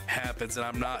happens and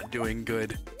I'm not doing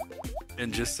good,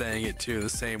 and just saying it too the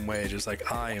same way, just like,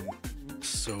 I am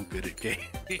so good at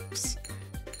games.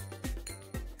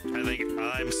 I think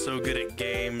I'm so good at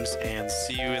games and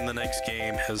see you in the next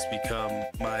game has become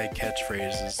my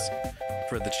catchphrases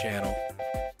for the channel.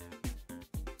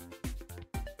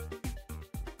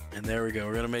 And there we go.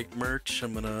 We're gonna make merch.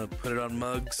 I'm gonna put it on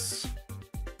mugs.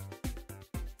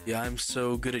 Yeah, I'm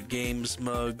so good at games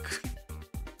mug.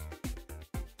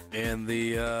 And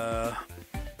the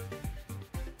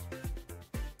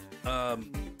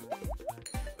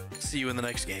see you in the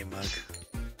next game mug.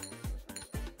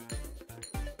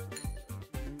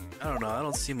 I don't know, I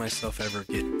don't see myself ever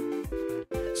get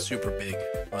super big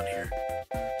on here.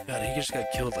 God, he just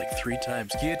got killed like 3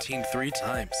 times. Guillotined 3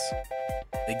 times.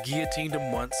 They guillotined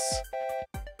him once,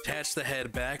 attached the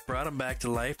head back, brought him back to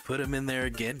life, put him in there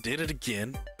again, did it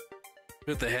again,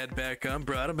 put the head back on,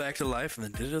 brought him back to life, and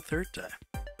then did it a 3rd time.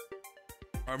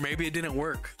 Or maybe it didn't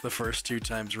work the first 2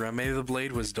 times around. Maybe the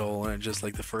blade was dull, and it just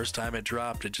like the first time it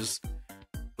dropped, it just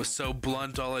was so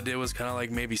blunt, all it did was kind of like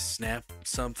maybe snap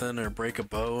something or break a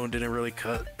bone, didn't really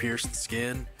pierce the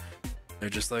skin. They're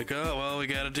just like, oh, well, we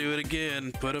gotta do it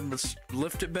again.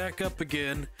 Lift it back up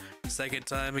again. 2nd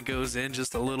time it goes in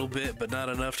just a little bit, but not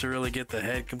enough to really get the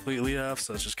head completely off,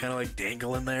 so it's just kind of like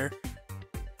dangling there.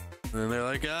 And then they're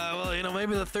like, ah, well, you know,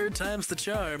 maybe the 3rd time's the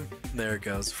charm. There it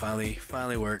goes,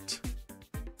 finally worked.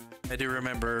 I do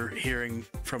remember hearing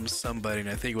from somebody, and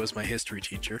I think it was my history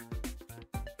teacher,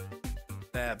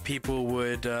 that people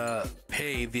would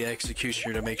pay the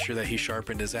executioner to make sure that he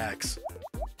sharpened his axe.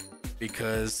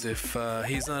 Because if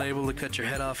he's not able to cut your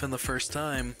head off in the first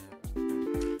time,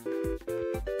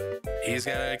 he's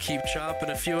gotta keep chopping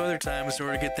a few other times in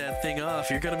order to get that thing off.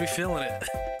 You're gonna be feeling it.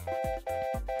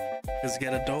 Because he's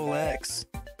got a dull axe.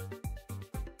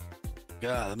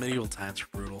 God, the medieval times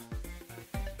were brutal.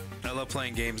 I love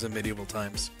playing games in medieval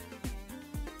times.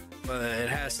 But it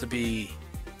has to be,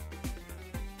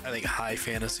 I think, high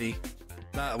fantasy.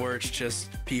 Not where it's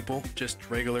just people, just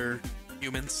regular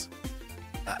humans.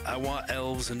 I want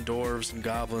elves and dwarves and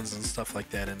goblins and stuff like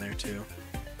that in there too.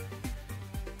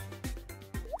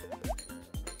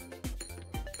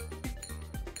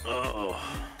 Oh.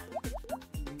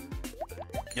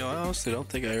 You know, I honestly don't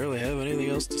think I really have anything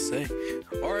else to say.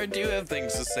 Or I do have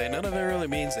things to say. None of it really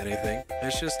means anything.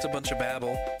 It's just a bunch of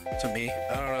babble to me.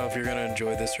 I don't know if you're gonna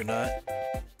enjoy this or not.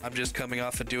 I'm just coming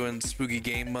off of doing Spooky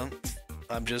Game Month.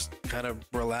 I'm just kind of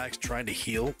relaxed, trying to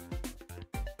heal.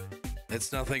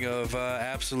 It's nothing of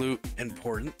absolute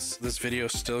importance. This video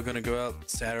is still gonna go out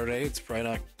Saturday. It's probably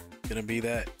not gonna be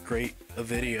that great a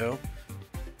video.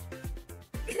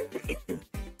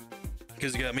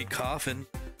 Because you got me coughing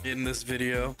in this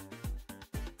video,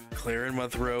 clearing my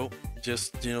throat,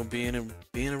 just, you know, being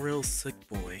a real sick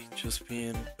boy, just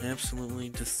being absolutely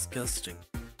disgusting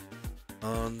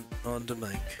on the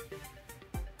mic,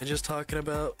 and just talking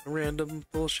about random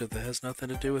bullshit that has nothing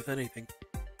to do with anything.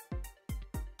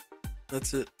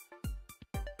 That's it.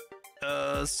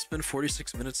 It's been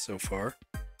 46 minutes so far,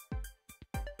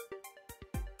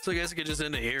 so I guess I could just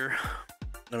end it here.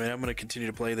 I mean, I'm gonna continue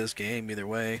to play this game either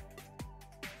way.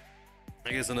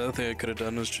 I guess another thing I could have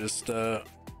done was just not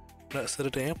said a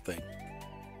damn thing.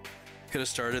 Could have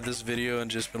started this video and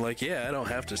just been like, yeah, I don't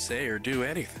have to say or do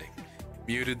anything.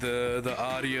 Muted the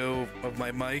audio of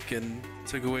my mic and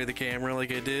took away the camera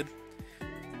like I did.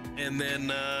 And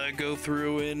then go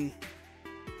through and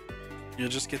you'll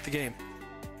just get the game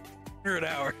for an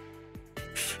hour.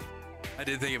 I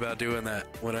did think about doing that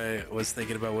when I was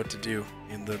thinking about what to do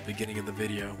in the beginning of the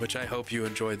video, which I hope you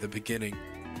enjoyed the beginning,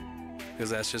 because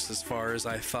that's just as far as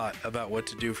I thought about what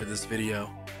to do for this video.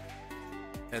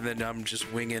 And then I'm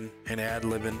just winging and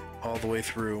ad-libbing all the way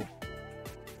through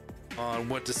on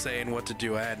what to say and what to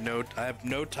do. I have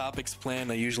no topics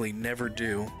planned. I usually never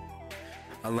do,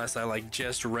 unless I like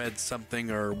just read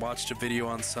something or watched a video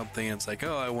on something and it's like,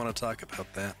 oh, I want to talk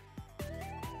about that.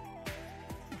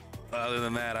 Other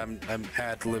than that, I'm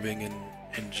ad-libbing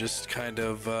and just kind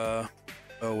of oh,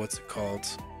 what's it called?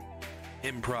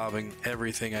 Improving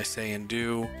everything I say and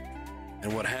do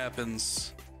and what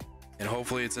happens, and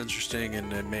hopefully it's interesting,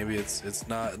 and maybe it's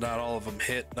not all of them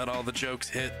hit, not all the jokes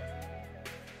hit,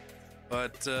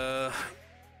 but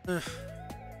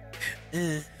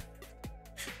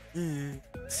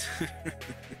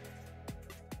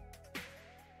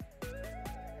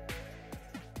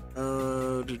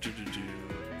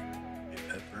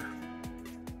pepper.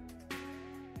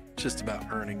 Just about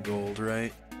earning gold,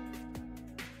 right?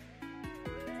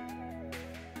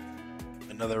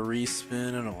 Another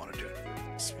respin. I don't want to do another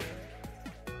respin.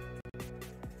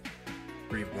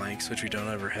 3 blanks, which we don't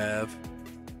ever have,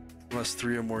 unless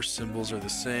 3 or more symbols are the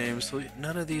same. So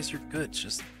none of these are good.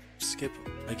 Just skip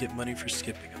them. I get money for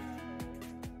skipping them.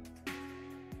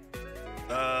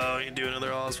 Oh, we can do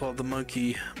another Oswald the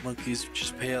Monkey. Monkeys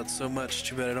just pay out so much.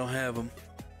 Too bad I don't have them.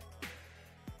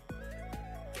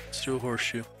 Let's do a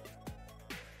horseshoe.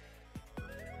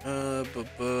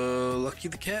 Lucky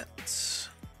the Cat.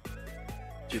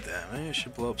 Do that. Maybe I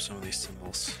should blow up some of these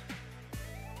symbols.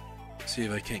 See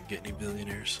if I can't get any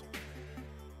billionaires.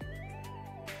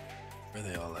 Where are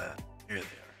they all at? Here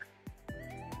they are.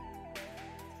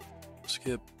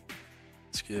 Skip.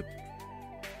 Skip.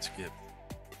 Skip.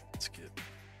 Skip.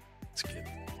 Skip.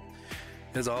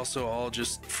 It's also all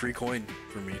just free coin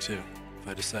for me too, if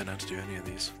I decide not to do any of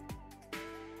these.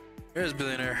 There's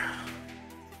billionaire.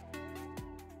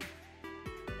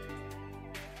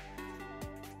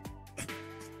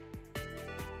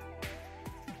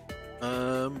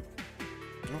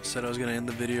 I said I was gonna end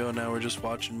the video, and now we're just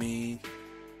watching me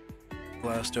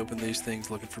blast open these things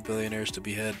looking for billionaires to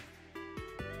behead.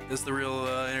 This is the real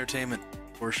entertainment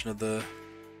portion of the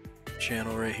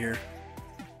channel right here.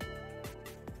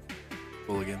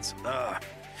 Hooligans. Oh,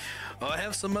 I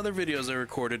have some other videos I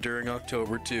recorded during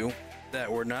October too that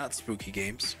were not spooky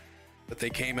games, but they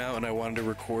came out and I wanted to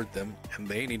record them, and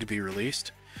they need to be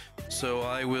released. So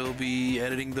I will be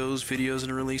editing those videos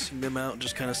and releasing them out, and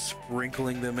just kind of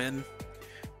sprinkling them in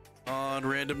on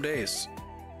random days.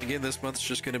 Again, this month's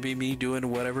just going to be me doing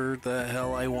whatever the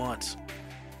hell I want.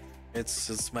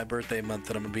 It's my birthday month,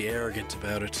 and I'm going to be arrogant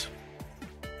about it.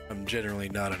 I'm generally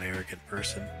not an arrogant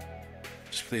person.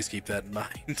 Just please keep that in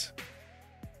mind.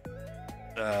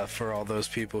 For all those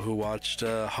people who watched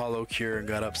Hollow Cure and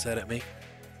got upset at me.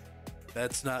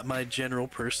 That's not my general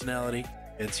personality.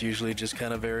 It's usually just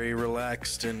kind of very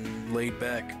relaxed and laid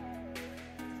back.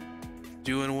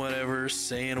 Doing whatever,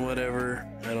 saying whatever.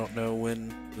 I don't know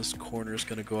when this corner is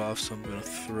going to go off, so I'm going to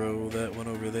throw that one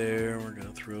over there. We're going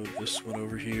to throw this one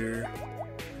over here.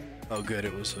 Oh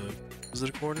good, was it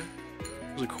a corner?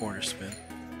 It was a corner spin.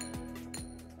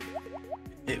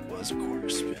 It was a corner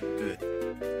spin, good.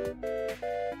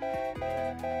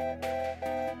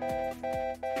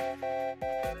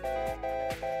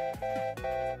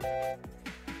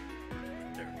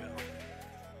 There we go.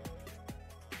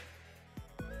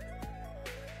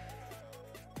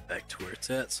 Back to where it's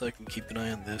at so I can keep an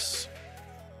eye on this.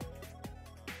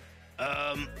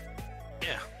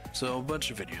 Yeah, so a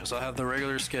bunch of videos. I'll have the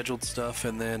regular scheduled stuff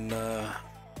and then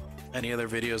any other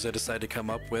videos I decide to come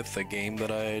up with, a game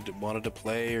that I wanted to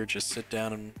play or just sit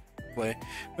down and play.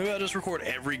 Maybe I'll just record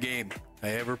every game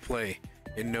I ever play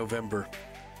in November.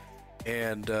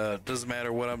 And doesn't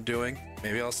matter what I'm doing.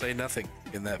 Maybe I'll say nothing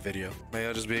in that video. Maybe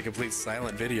I'll just be a complete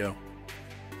silent video.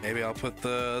 Maybe I'll put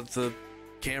the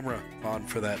camera on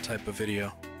for that type of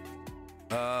video.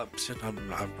 I'm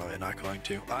probably not going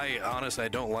to. I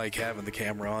don't like having the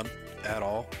camera on at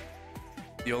all.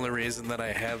 The only reason that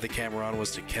I had the camera on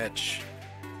was to catch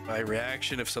my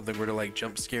reaction if something were to like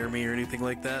jump scare me or anything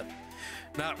like that.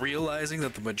 Not realizing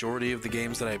that the majority of the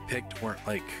games that I picked weren't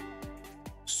like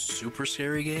super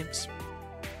scary games.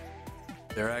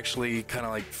 They're actually kind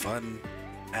of like fun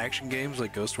action games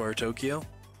like Ghostwire Tokyo.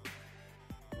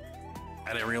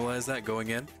 I didn't realize that going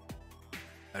in.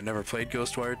 I've never played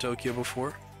Ghostwire Tokyo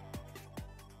before.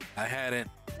 I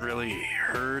hadn't really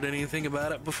heard anything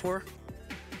about it before.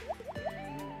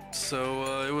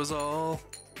 So it was all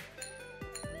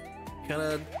kind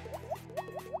of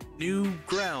new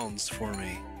grounds for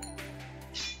me.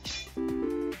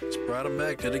 Just brought him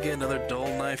back. Did again, another dull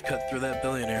knife cut through that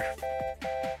billionaire.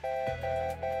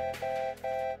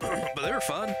 But they were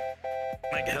fun.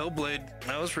 Like Hellblade,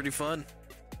 that was pretty fun.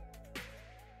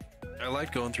 I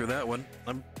liked going through that one.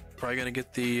 I'm probably gonna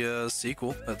get the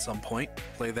sequel at some point.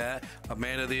 Play that.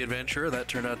 Amanda the Adventurer, that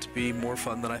turned out to be more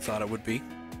fun than I thought it would be.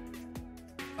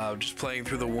 Just playing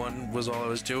through the one was all I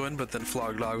was doing, but then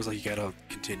Flog Dog was like, you gotta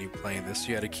continue playing this.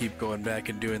 You gotta keep going back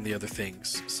and doing the other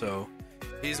things. So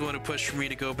he's the one who pushed for me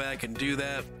to go back and do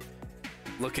that.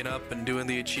 Looking up and doing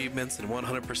the achievements and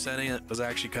 100%ing it was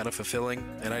actually kind of fulfilling.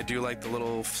 And I do like the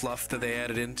little fluff that they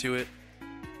added into it.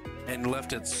 And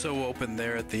left it so open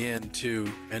there at the end too.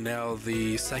 And now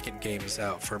the second game is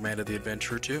out for Amanda the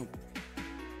Adventurer 2.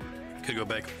 Could go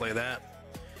back and play that.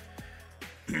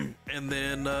 And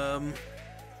then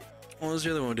what was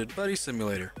the other one we did? Buddy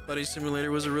Simulator. Buddy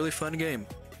Simulator was a really fun game.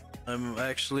 I'm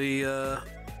actually kind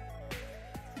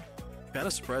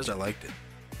of surprised I liked it.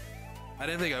 I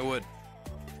didn't think I would.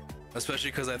 Especially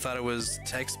because I thought it was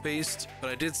text-based, but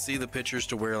I did see the pictures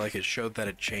to where like it showed that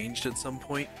it changed at some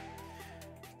point.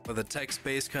 But the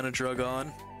text-based kind of drug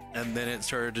on, and then it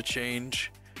started to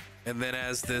change. And then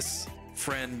as this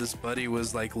buddy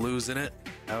was like losing it,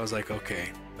 I was like,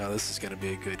 okay, now this is gonna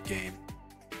be a good game.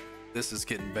 This is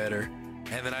getting better.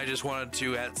 And then I just wanted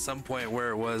to, at some point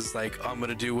where it was like, I'm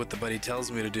gonna do what the buddy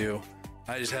tells me to do,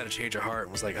 I just had a change of heart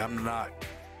and was like, I'm not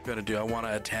gonna do, I want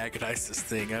to antagonize this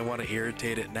thing. I want to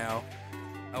irritate it now.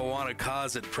 I want to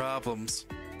cause it problems.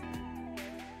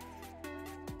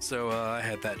 So I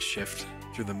had that shift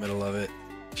through the middle of it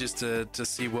just to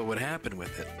see what would happen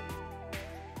with it.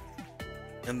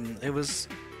 And it was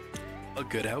a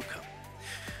good outcome.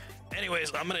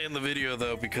 Anyways, I'm gonna end the video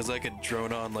though because I could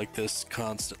drone on like this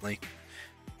constantly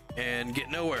and get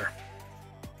nowhere.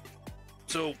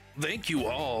 So thank you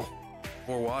all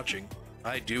for watching.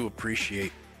 I do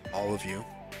appreciate all of you.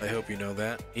 I hope you know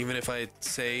that. Even if I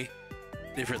say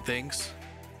different things,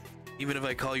 even if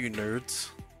I call you nerds,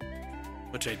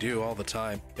 which I do all the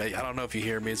time. I don't know if you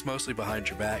hear me. It's mostly behind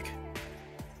your back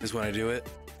is when I do it.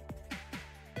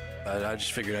 I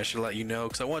just figured I should let you know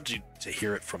because I want you to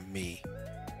hear it from me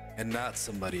and not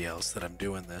somebody else that I'm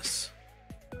doing this.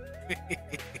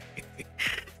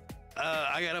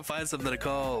 I gotta find something to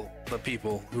call the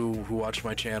people who watch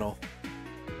my channel.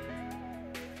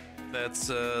 That's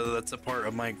a part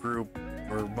of my group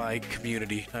or my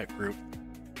community, not group.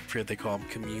 I forget they call them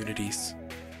communities.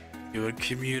 Doing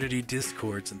community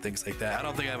discords and things like that. I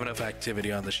don't think I have enough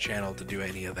activity on this channel to do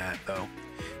any of that though.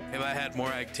 If I had more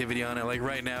activity on it, like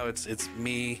right now it's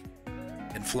me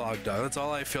and Flog Dog. That's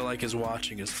all I feel like is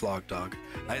watching is Flog Dog.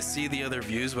 I see the other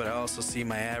views, but I also see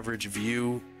my average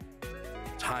view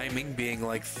timing being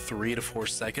like 3 to 4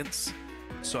 seconds.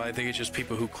 So I think it's just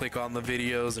people who click on the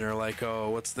videos and are like,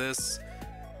 oh, what's this?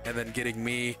 And then getting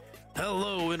me,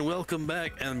 hello and welcome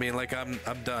back, and being like, I'm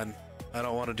done. I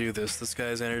don't want to do this. This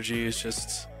guy's energy is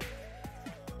just,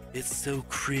 it's so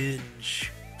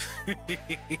cringe. All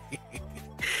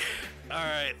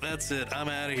right, that's it. I'm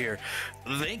out of here.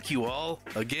 Thank you all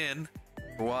again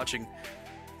for watching,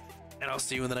 and I'll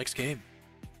see you in the next game.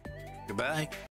 Goodbye.